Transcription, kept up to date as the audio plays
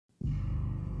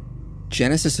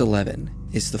Genesis 11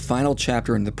 is the final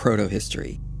chapter in the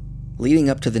proto-history, leading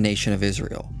up to the nation of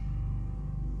Israel.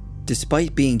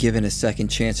 Despite being given a second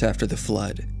chance after the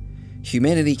flood,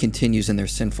 humanity continues in their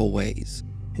sinful ways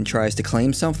and tries to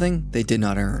claim something they did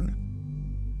not earn.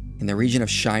 In the region of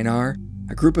Shinar,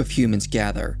 a group of humans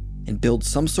gather and build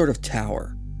some sort of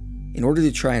tower in order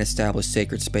to try and establish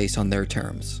sacred space on their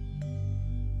terms,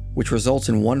 which results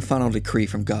in one final decree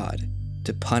from God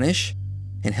to punish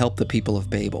and help the people of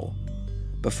Babel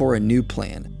before a new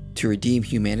plan to redeem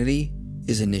humanity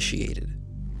is initiated.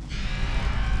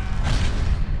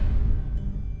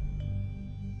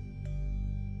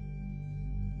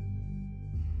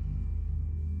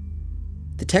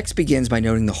 The text begins by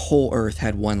noting the whole earth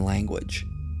had one language.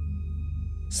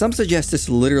 Some suggest this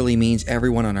literally means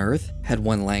everyone on earth had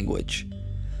one language,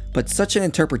 but such an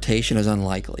interpretation is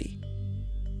unlikely.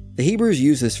 The Hebrews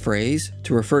use this phrase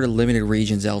to refer to limited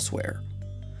regions elsewhere.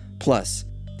 Plus,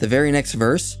 the very next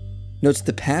verse notes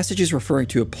the passage is referring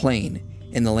to a plain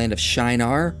in the land of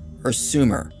Shinar or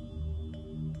Sumer.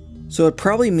 So it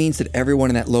probably means that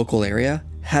everyone in that local area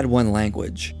had one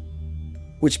language,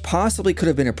 which possibly could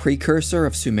have been a precursor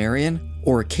of Sumerian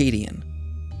or Akkadian.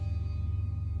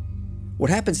 What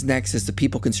happens next is the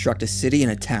people construct a city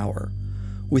and a tower,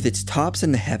 with its tops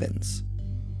in the heavens.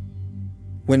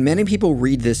 When many people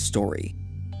read this story,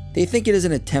 they think it is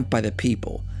an attempt by the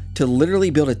people to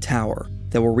literally build a tower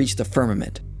that will reach the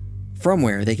firmament, from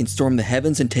where they can storm the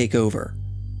heavens and take over.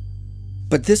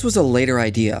 But this was a later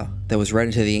idea that was read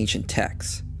into the ancient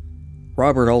texts.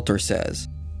 Robert Alter says,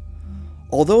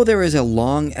 although there is a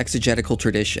long exegetical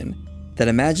tradition that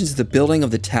imagines the building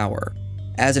of the tower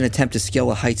as an attempt to scale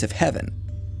the heights of heaven,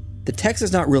 the text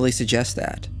does not really suggest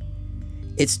that.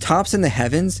 Its tops in the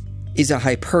heavens is a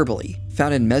hyperbole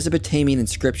found in Mesopotamian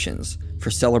inscriptions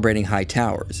for celebrating high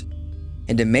towers,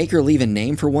 and to make or leave a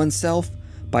name for oneself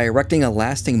by erecting a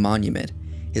lasting monument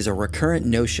is a recurrent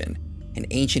notion in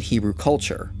ancient Hebrew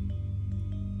culture.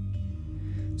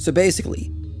 So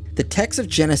basically, the text of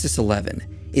Genesis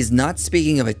 11 is not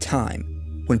speaking of a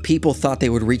time when people thought they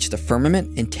would reach the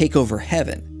firmament and take over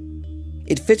heaven.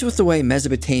 It fits with the way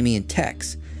Mesopotamian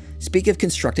texts speak of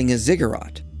constructing a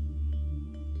ziggurat.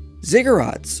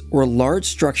 Ziggurats were large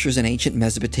structures in ancient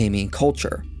Mesopotamian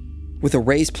culture, with a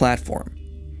raised platform,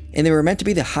 and they were meant to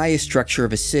be the highest structure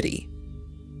of a city.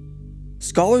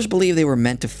 Scholars believe they were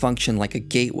meant to function like a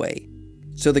gateway,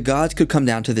 so the gods could come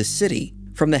down to the city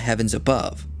from the heavens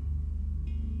above.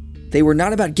 They were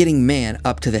not about getting man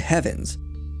up to the heavens,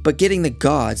 but getting the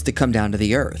gods to come down to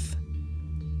the earth.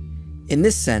 In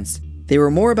this sense, they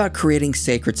were more about creating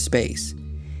sacred space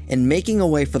and making a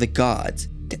way for the gods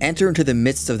to enter into the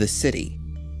midst of the city.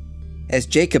 As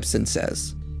Jacobsen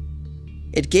says,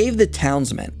 it gave the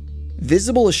townsmen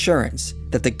visible assurance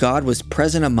that the god was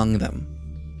present among them.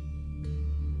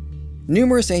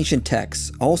 Numerous ancient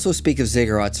texts also speak of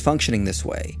ziggurats functioning this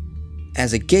way,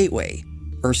 as a gateway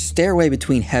or stairway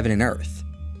between heaven and earth.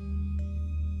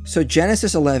 So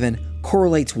Genesis 11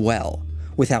 correlates well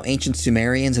with how ancient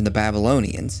Sumerians and the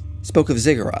Babylonians spoke of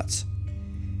ziggurats.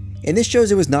 And this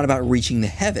shows it was not about reaching the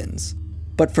heavens,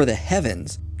 but for the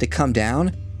heavens to come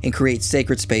down and create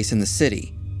sacred space in the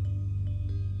city.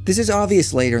 This is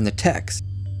obvious later in the text,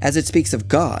 as it speaks of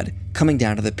God coming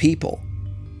down to the people,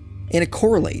 and it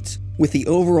correlates with the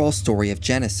overall story of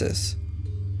Genesis.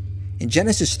 In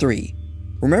Genesis 3,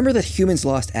 remember that humans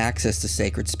lost access to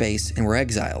sacred space and were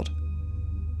exiled.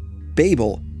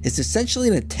 Babel is essentially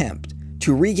an attempt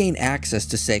to regain access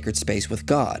to sacred space with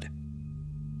God.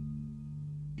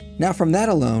 Now from that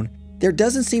alone, there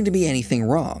doesn't seem to be anything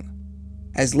wrong,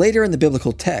 as later in the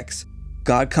biblical text,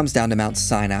 God comes down to Mount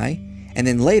Sinai, and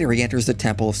then later he enters the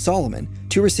Temple of Solomon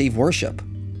to receive worship.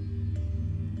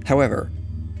 However,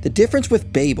 the difference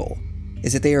with Babel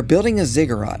is that they are building a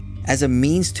ziggurat as a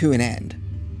means to an end.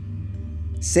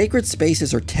 Sacred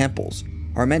spaces or temples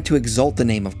are meant to exalt the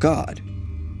name of God.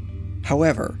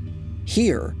 However,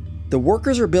 here, the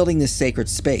workers are building this sacred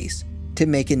space to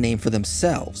make a name for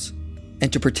themselves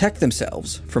and to protect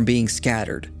themselves from being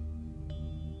scattered.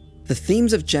 The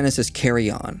themes of Genesis carry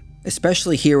on,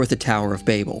 especially here with the Tower of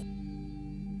Babel.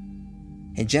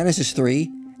 In Genesis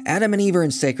 3, Adam and Eve are in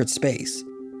sacred space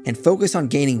and focus on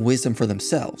gaining wisdom for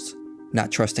themselves,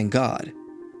 not trusting God.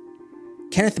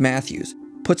 Kenneth Mathews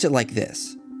puts it like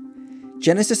this: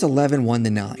 Genesis 11,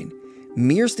 1-9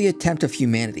 mirrors the attempt of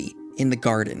humanity in the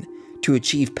garden to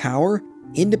achieve power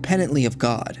independently of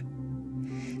God.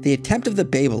 The attempt of the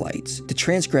Babelites to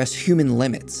transgress human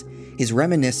limits is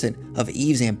reminiscent of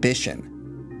Eve's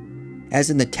ambition. As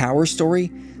in the tower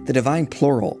story, the divine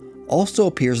plural also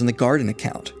appears in the garden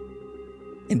account,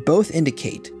 and both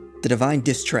indicate the divine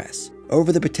distress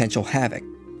over the potential havoc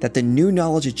that the new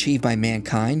knowledge achieved by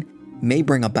mankind may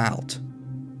bring about.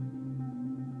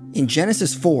 In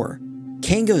Genesis 4,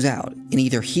 Cain goes out and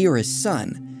either he or his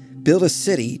son build a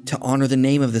city to honor the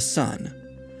name of the sun,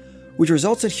 which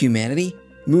results in humanity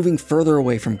moving further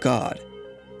away from God,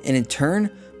 and in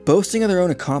turn boasting of their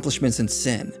own accomplishments and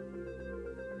sin.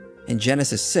 In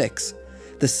Genesis 6,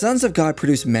 the sons of God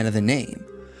produce men of the name,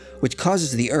 which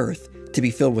causes the earth to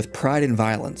be filled with pride and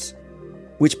violence,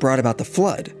 which brought about the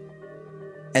flood.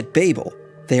 At Babel,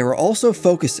 they are also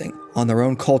focusing on their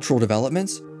own cultural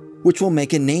developments, which will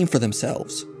make a name for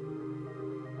themselves.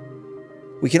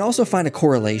 We can also find a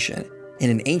correlation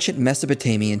in an ancient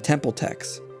Mesopotamian temple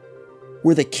text,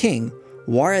 where the king,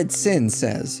 Wared Sin,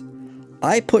 says,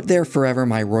 "I put there forever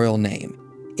my royal name,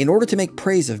 in order to make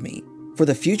praise of me. For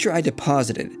the future I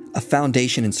deposited a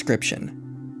foundation inscription."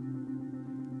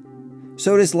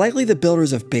 So it is likely the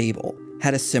builders of Babel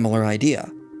had a similar idea.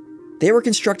 They were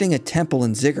constructing a temple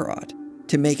in Ziggurat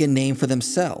to make a name for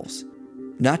themselves,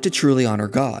 not to truly honor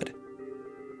God.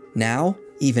 Now,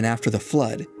 even after the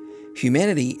flood,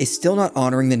 humanity is still not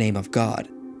honoring the name of God,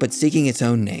 but seeking its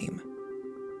own name.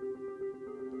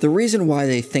 The reason why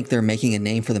they think they're making a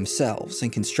name for themselves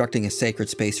and constructing a sacred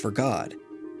space for God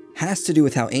has to do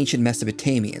with how ancient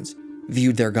Mesopotamians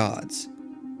viewed their gods.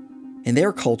 In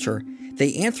their culture,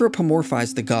 they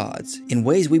anthropomorphized the gods in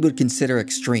ways we would consider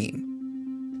extreme.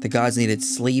 The gods needed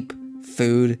sleep,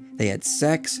 food, they had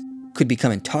sex, could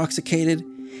become intoxicated,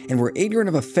 and were ignorant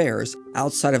of affairs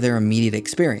outside of their immediate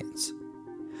experience.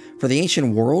 For the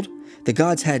ancient world, the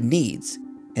gods had needs,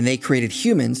 and they created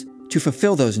humans to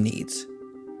fulfill those needs.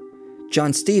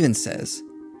 John Stevens says,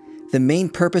 "The main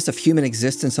purpose of human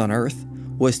existence on Earth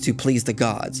was to please the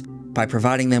gods by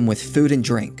providing them with food and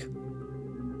drink."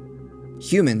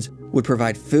 Humans would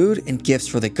provide food and gifts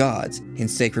for the gods in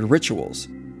sacred rituals,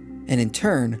 and in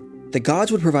turn, the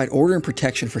gods would provide order and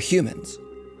protection for humans.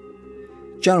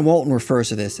 John Walton refers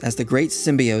to this as the great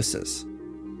symbiosis.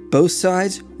 Both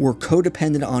sides were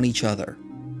codependent on each other.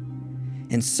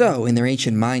 And so, in their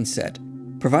ancient mindset,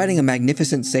 providing a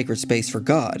magnificent sacred space for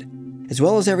God, as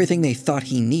well as everything they thought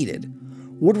he needed,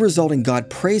 would result in God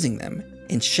praising them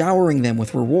and showering them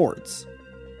with rewards.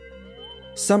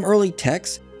 Some early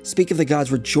texts speak of the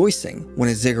gods rejoicing when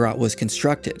a ziggurat was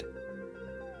constructed.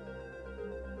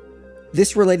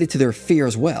 This related to their fear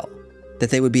as well, that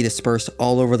they would be dispersed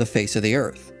all over the face of the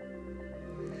earth.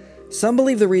 Some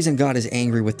believe the reason God is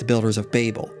angry with the builders of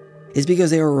Babel is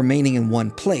because they are remaining in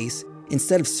one place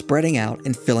instead of spreading out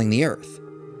and filling the earth.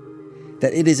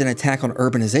 That it is an attack on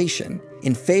urbanization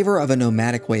in favor of a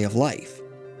nomadic way of life.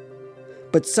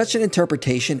 But such an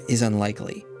interpretation is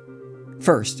unlikely.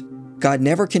 First, God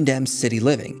never condemns city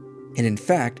living, and in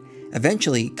fact,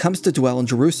 eventually comes to dwell in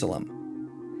Jerusalem.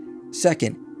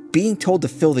 Second, being told to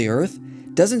fill the earth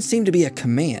doesn't seem to be a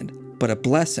command, but a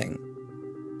blessing.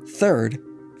 Third,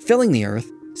 filling the earth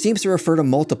seems to refer to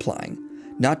multiplying,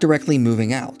 not directly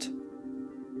moving out.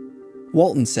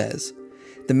 Walton says,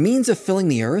 "The means of filling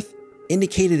the earth,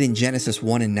 indicated in Genesis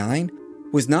 1 and 9,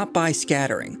 was not by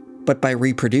scattering, but by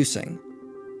reproducing."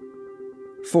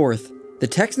 Fourth, the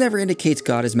text never indicates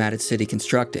God is mad at city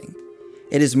constructing.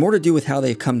 It is more to do with how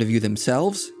they've come to view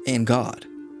themselves and God.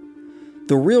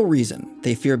 The real reason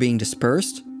they fear being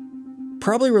dispersed,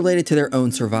 probably related to their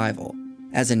own survival,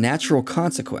 as a natural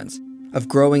consequence of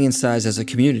growing in size as a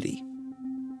community.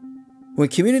 When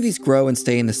communities grow and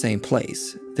stay in the same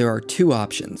place, there are two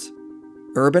options: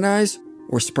 urbanize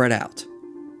or spread out.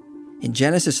 In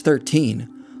Genesis 13,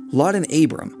 Lot and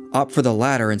Abram opt for the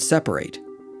latter and separate.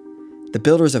 The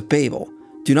builders of Babel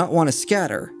do not want to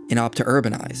scatter and opt to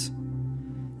urbanize.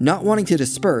 Not wanting to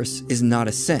disperse is not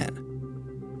a sin.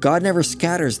 God never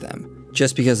scatters them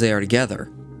just because they are together.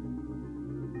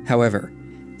 However,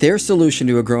 their solution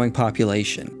to a growing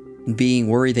population and being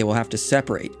worried they will have to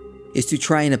separate is to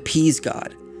try and appease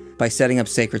God by setting up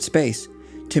sacred space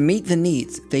to meet the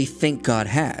needs they think God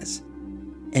has.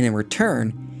 And in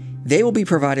return, they will be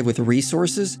provided with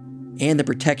resources and the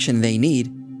protection they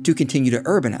need to continue to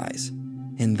urbanize.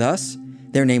 And thus,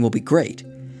 their name will be great,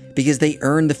 because they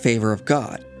earned the favor of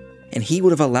God, and he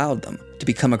would have allowed them to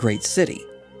become a great city.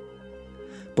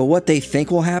 But what they think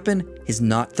will happen is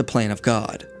not the plan of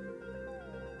God.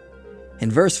 In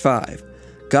verse 5,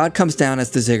 God comes down as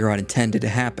the ziggurat intended to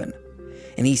happen,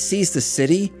 and he sees the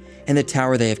city and the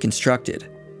tower they have constructed.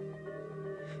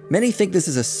 Many think this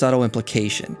is a subtle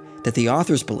implication that the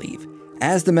authors believe,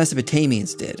 as the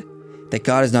Mesopotamians did, that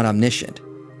God is not omniscient,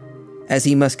 as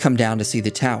he must come down to see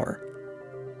the tower.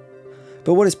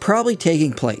 But what is probably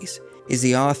taking place is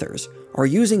the authors are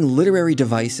using literary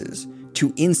devices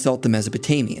to insult the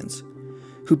Mesopotamians,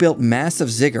 who built massive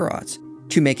ziggurats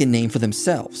to make a name for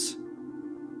themselves.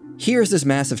 Here's this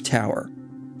massive tower,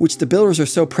 which the builders are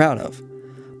so proud of,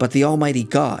 but the Almighty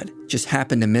God just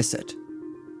happened to miss it.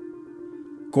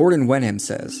 Gordon Wenham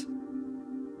says,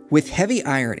 "With heavy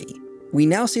irony, we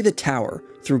now see the tower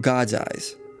through God's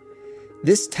eyes.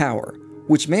 This tower,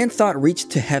 which man thought reached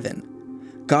to heaven,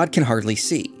 God can hardly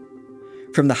see.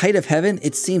 From the height of heaven,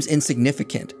 it seems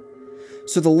insignificant,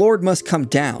 so the Lord must come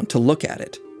down to look at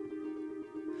it.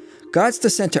 God's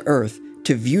descent to earth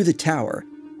to view the tower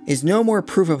is no more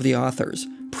proof of the author's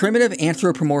primitive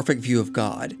anthropomorphic view of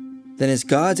God than is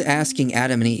God's asking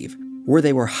Adam and Eve where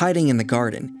they were hiding in the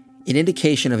garden an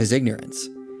indication of his ignorance.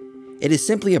 It is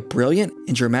simply a brilliant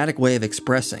and dramatic way of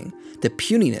expressing the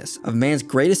puniness of man's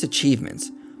greatest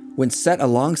achievements when set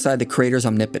alongside the Creator's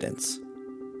omnipotence."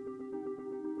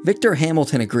 Victor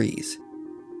Hamilton agrees.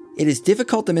 It is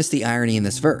difficult to miss the irony in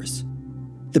this verse.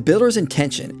 The builder's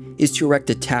intention is to erect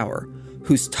a tower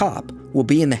whose top will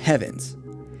be in the heavens,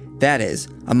 that is,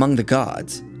 among the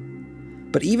gods.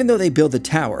 But even though they build the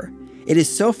tower, it is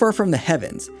so far from the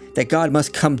heavens that God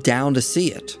must come down to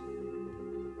see it.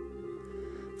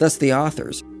 Thus the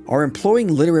authors are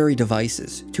employing literary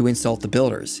devices to insult the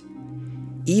builders.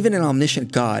 Even an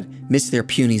omniscient God missed their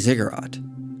puny ziggurat.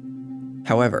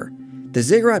 However, the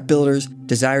ziggurat builders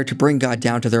desire to bring God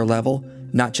down to their level,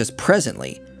 not just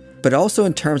presently, but also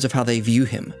in terms of how they view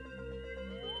him.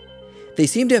 They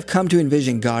seem to have come to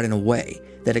envision God in a way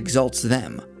that exalts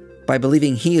them, by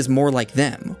believing he is more like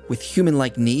them, with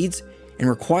human-like needs, and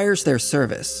requires their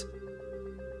service.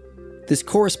 This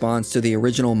corresponds to the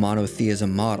original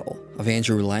monotheism model of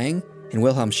Andrew Lang and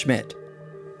Wilhelm Schmidt,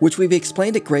 which we've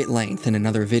explained at great length in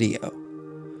another video,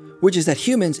 which is that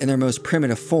humans in their most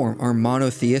primitive form are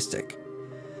monotheistic,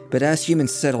 but as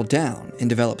humans settle down and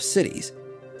develop cities,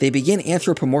 they begin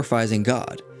anthropomorphizing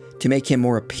God to make him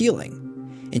more appealing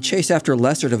and chase after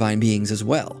lesser divine beings as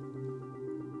well.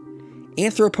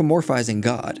 Anthropomorphizing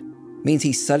God means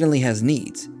he suddenly has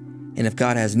needs, and if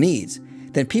God has needs,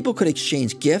 then people could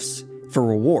exchange gifts for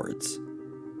rewards.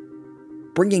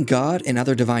 Bringing God and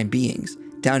other divine beings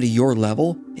down to your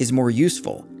level is more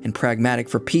useful and pragmatic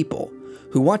for people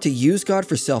who want to use God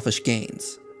for selfish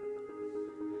gains.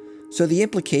 So the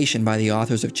implication by the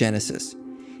authors of Genesis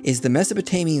is the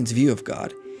Mesopotamians' view of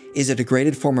God is a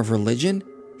degraded form of religion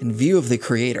and view of the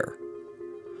Creator,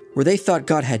 where they thought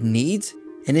God had needs,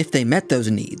 and if they met those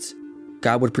needs,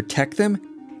 God would protect them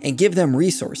and give them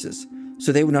resources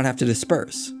so they would not have to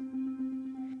disperse.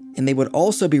 And they would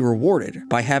also be rewarded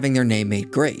by having their name made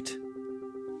great.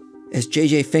 As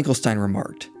J.J. Finkelstein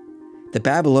remarked, the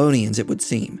Babylonians, it would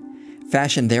seem,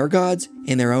 fashioned their gods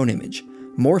in their own image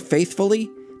more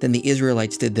faithfully than the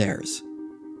Israelites did theirs.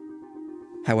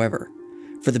 However,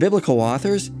 for the biblical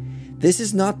authors, this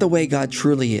is not the way God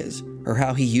truly is, or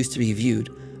how he used to be viewed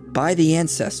by the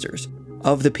ancestors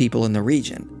of the people in the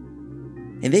region.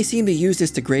 And they seem to use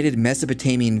this degraded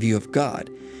Mesopotamian view of God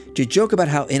to joke about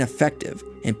how ineffective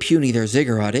and puny their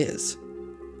ziggurat is.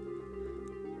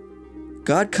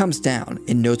 God comes down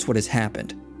and notes what has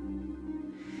happened.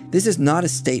 This is not a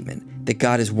statement that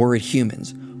God is worried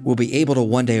humans will be able to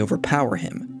one day overpower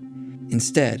him.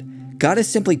 Instead, God is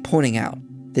simply pointing out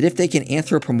that if they can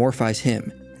anthropomorphize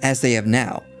him, as they have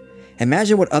now,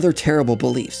 imagine what other terrible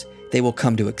beliefs they will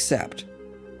come to accept.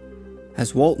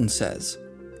 As Walton says,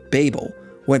 Babel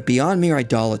went beyond mere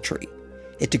idolatry.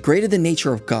 It degraded the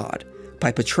nature of God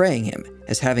by portraying him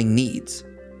as having needs.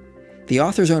 The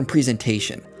author's own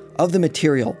presentation of the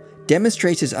material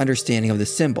demonstrates his understanding of the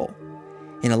symbol.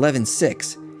 In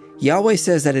 11:6, Yahweh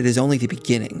says that it is only the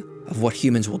beginning of what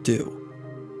humans will do.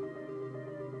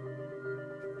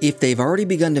 If they've already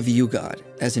begun to view God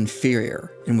as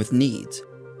inferior and with needs,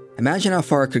 imagine how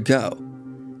far it could go.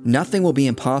 Nothing will be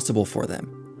impossible for them.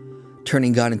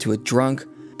 Turning God into a drunk,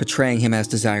 portraying him as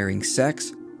desiring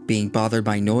sex, being bothered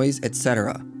by noise,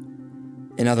 etc.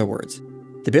 In other words,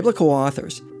 the biblical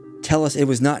authors tell us it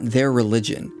was not their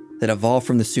religion that evolved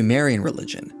from the Sumerian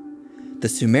religion. The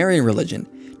Sumerian religion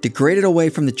degraded away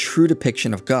from the true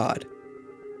depiction of God,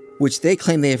 which they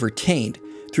claim they have retained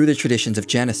through the traditions of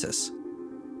Genesis.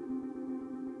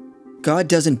 God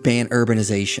doesn't ban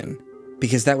urbanization,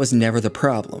 because that was never the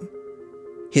problem.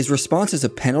 His response is a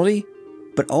penalty,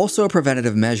 but also a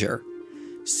preventative measure,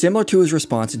 similar to his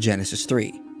response in Genesis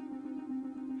 3.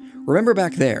 Remember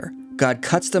back there, God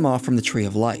cuts them off from the tree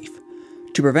of life,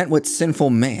 to prevent what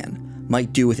sinful man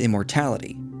might do with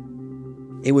immortality.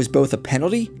 It was both a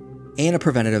penalty and a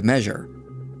preventative measure.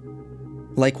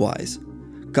 Likewise,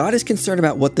 God is concerned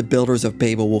about what the builders of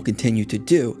Babel will continue to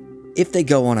do if they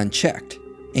go on unchecked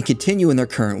and continue in their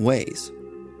current ways.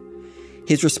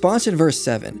 His response in verse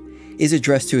 7 is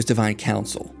addressed to his divine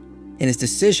council, and his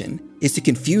decision is to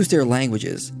confuse their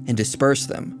languages and disperse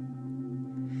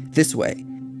them. This way,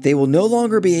 they will no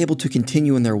longer be able to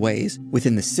continue in their ways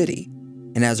within the city,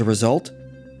 and as a result,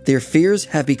 their fears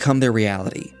have become their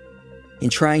reality. In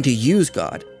trying to use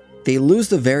God, they lose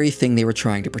the very thing they were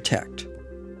trying to protect.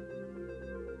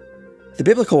 The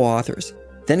biblical authors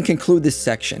then conclude this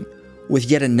section with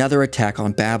yet another attack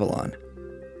on Babylon.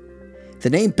 The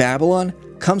name Babylon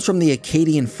comes from the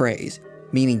Akkadian phrase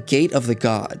meaning gate of the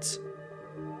gods.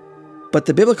 But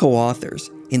the biblical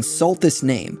authors insult this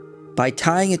name by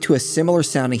tying it to a similar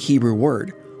sounding Hebrew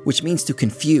word, which means to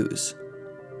confuse.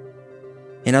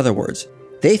 In other words,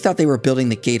 they thought they were building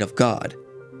the gate of God,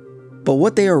 but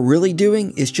what they are really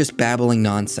doing is just babbling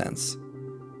nonsense.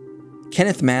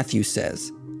 Kenneth Mathews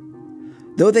says,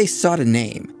 "Though they sought a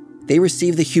name, they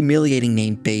received the humiliating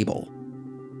name Babel."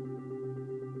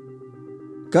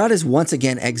 God has once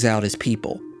again exiled his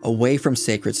people away from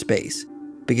sacred space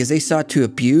because they sought to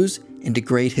abuse and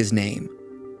degrade his name.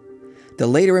 The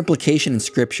later implication in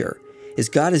Scripture is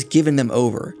God has given them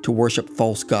over to worship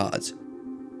false gods,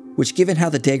 which, given how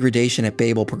the degradation at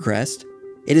Babel progressed,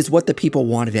 it is what the people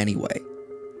wanted anyway,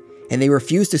 and they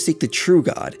refused to seek the true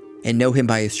God and know him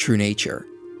by his true nature.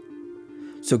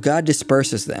 So God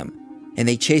disperses them, and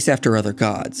they chase after other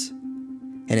gods.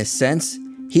 In a sense,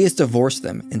 he has divorced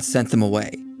them and sent them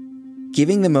away,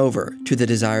 giving them over to the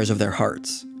desires of their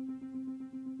hearts.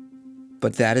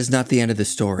 But that is not the end of the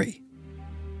story.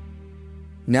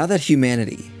 Now that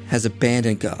humanity has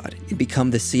abandoned God and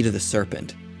become the seed of the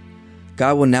serpent,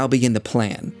 God will now begin the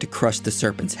plan to crush the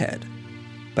serpent's head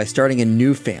by starting a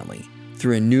new family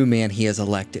through a new man he has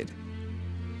elected.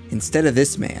 Instead of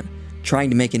this man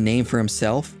trying to make a name for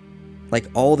himself, like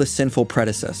all the sinful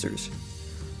predecessors,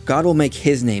 God will make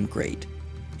his name great,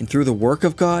 and through the work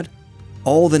of God,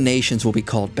 all the nations will be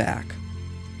called back.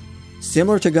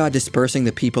 Similar to God dispersing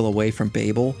the people away from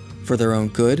Babel for their own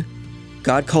good,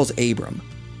 God calls Abram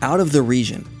out of the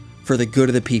region for the good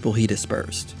of the people he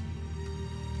dispersed.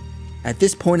 At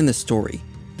this point in the story,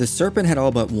 the serpent had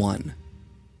all but won.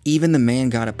 Even the man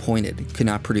God appointed could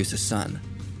not produce a son.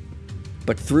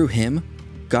 But through him,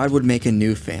 God would make a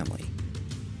new family.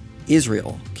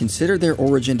 Israel considered their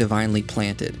origin divinely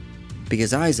planted,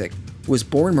 because Isaac was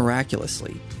born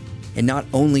miraculously, and not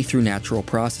only through natural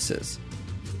processes.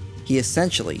 He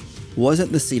essentially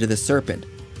wasn't the seed of the serpent,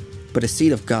 but a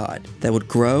seed of God that would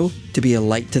grow to be a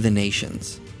light to the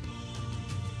nations.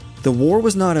 The war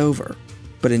was not over,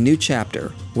 but a new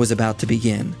chapter was about to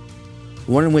begin,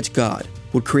 one in which God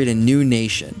would create a new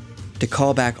nation to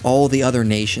call back all the other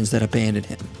nations that abandoned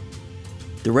him.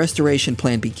 The restoration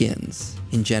plan begins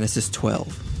in Genesis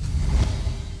 12.